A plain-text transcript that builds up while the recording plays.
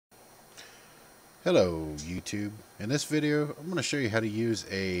Hello YouTube. In this video I'm going to show you how to use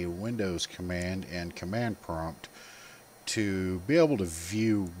a Windows command and command prompt to be able to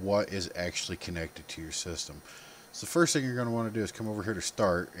view what is actually connected to your system. So the first thing you're going to want to do is come over here to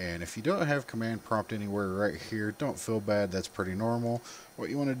start, and if you don't have command prompt anywhere right here, don't feel bad, that's pretty normal.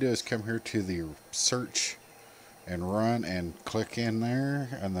 What you want to do is come here to the search and run and click in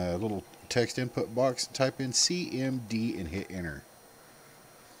there on the little text input box, type in CMD and hit enter.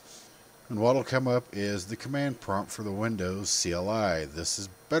 And what will come up is the command prompt for the Windows CLI. This is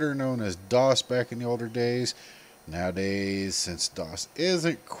better known as DOS back in the older days. Nowadays, since DOS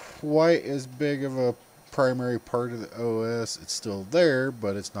isn't quite as big of a primary part of the OS, it's still there,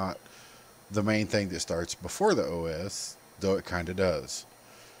 but it's not the main thing that starts before the OS, though it kind of does.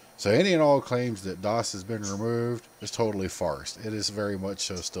 So any and all claims that DOS has been removed is totally farce. It is very much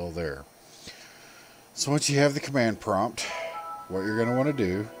so still there. So once you have the command prompt, what you're going to want to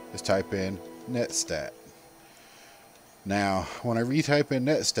do is type in Netstat. Now, whenever you type in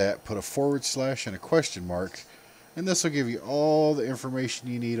Netstat, put a / and a question mark, and this will give you all the information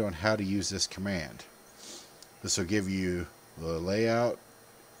you need on how to use this command. This will give you the layout,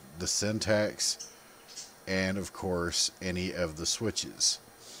 the syntax, and of course any of the switches.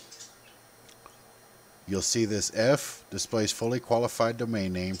 You'll see this F displays fully qualified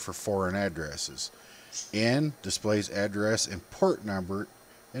domain name for foreign addresses. N displays address and port number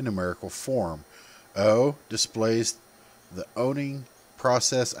in numerical form. O displays the owning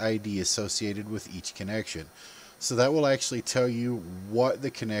process ID associated with each connection. So that will actually tell you what the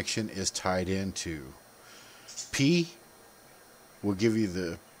connection is tied into. P will give you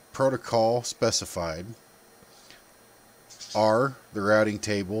the protocol specified. R, the routing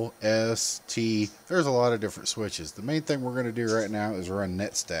table. S, T, there's a lot of different switches. The main thing we're going to do right now is run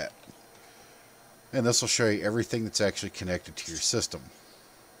Netstat. And this will show you everything that's actually connected to your system.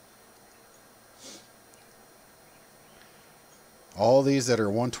 All these that are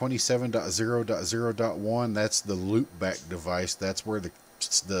 127.0.0.1, that's the loopback device. That's where the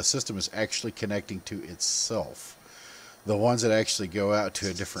system is actually connecting to itself. The ones that actually go out to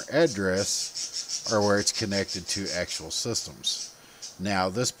a different address are where it's connected to actual systems. Now,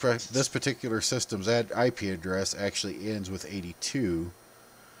 this particular system's IP address actually ends with 82.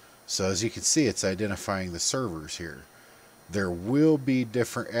 So as you can see, it's identifying the servers here. There will be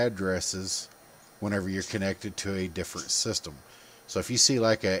different addresses whenever you're connected to a different system. So if you see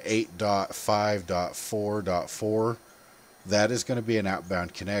like a 8.5.4.4, that is going to be an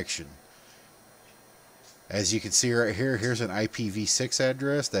outbound connection. As you can see right here, here's an IPv6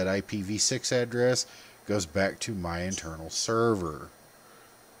 address. That IPv6 address goes back to my internal server.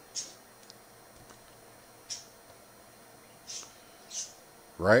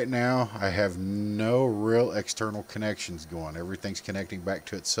 Right now, I have no real external connections going. Everything's connecting back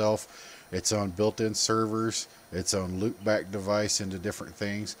to itself, its own built-in servers, its own loopback device into different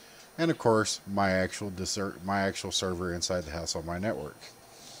things, and of course, my actual server inside the house on my network.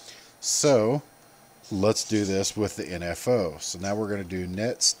 So, let's do this with the NFO. So now we're going to do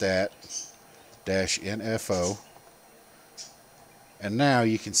netstat-nfo, and now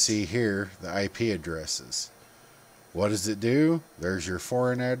you can see here the IP addresses. What does it do? There's your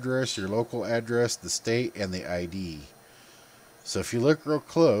foreign address, your local address, the state, and the ID. So if you look real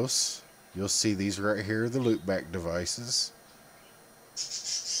close, you'll see these right here, the loopback devices.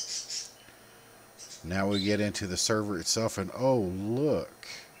 Now we get into the server itself, and oh look,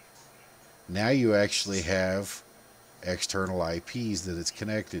 now you actually have external IPs that it's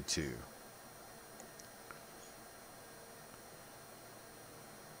connected to.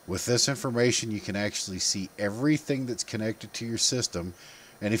 With this information, you can actually see everything that's connected to your system,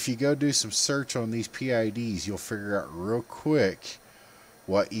 and if you go do some search on these PIDs, you'll figure out real quick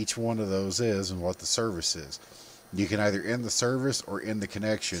what each one of those is and what the service is. You can either end the service or end the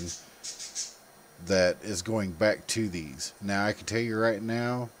connection that is going back to these. Now I can tell you right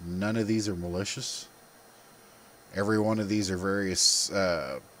now, none of these are malicious. Every one of these are various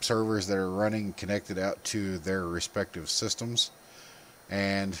servers that are running connected out to their respective systems,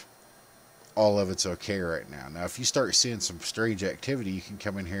 and all of it's okay right now. Now if you start seeing some strange activity, you can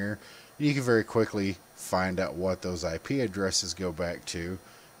come in here and you can very quickly find out what those IP addresses go back to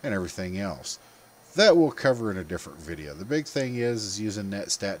and everything else. That we'll cover in a different video. The big thing is using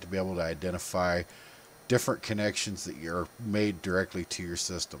Netstat to be able to identify different connections that are made directly to your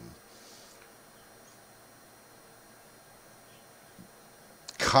system.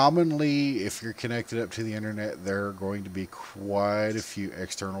 Commonly, if you're connected up to the internet, there are going to be quite a few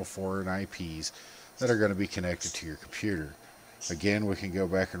external foreign IPs that are going to be connected to your computer. Again, we can go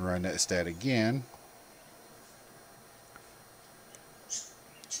back and run Netstat again.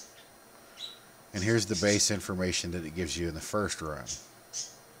 And here's the base information that it gives you in the first run.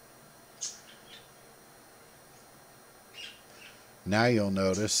 Now you'll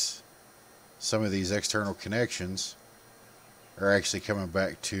notice some of these external connections are actually coming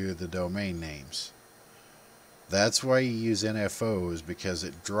back to the domain names. That's why you use NFO, is because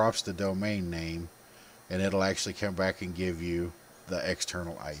it drops the domain name and it'll actually come back and give you the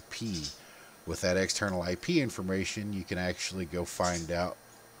external IP. With that external IP information, you can actually go find out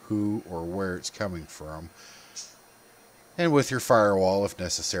who or where it's coming from. And with your firewall, if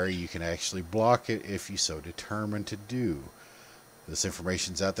necessary, you can actually block it if you so determine to do. This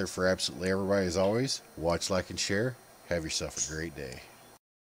information's out there for absolutely everybody. As always, watch, like, and share. Have yourself a great day.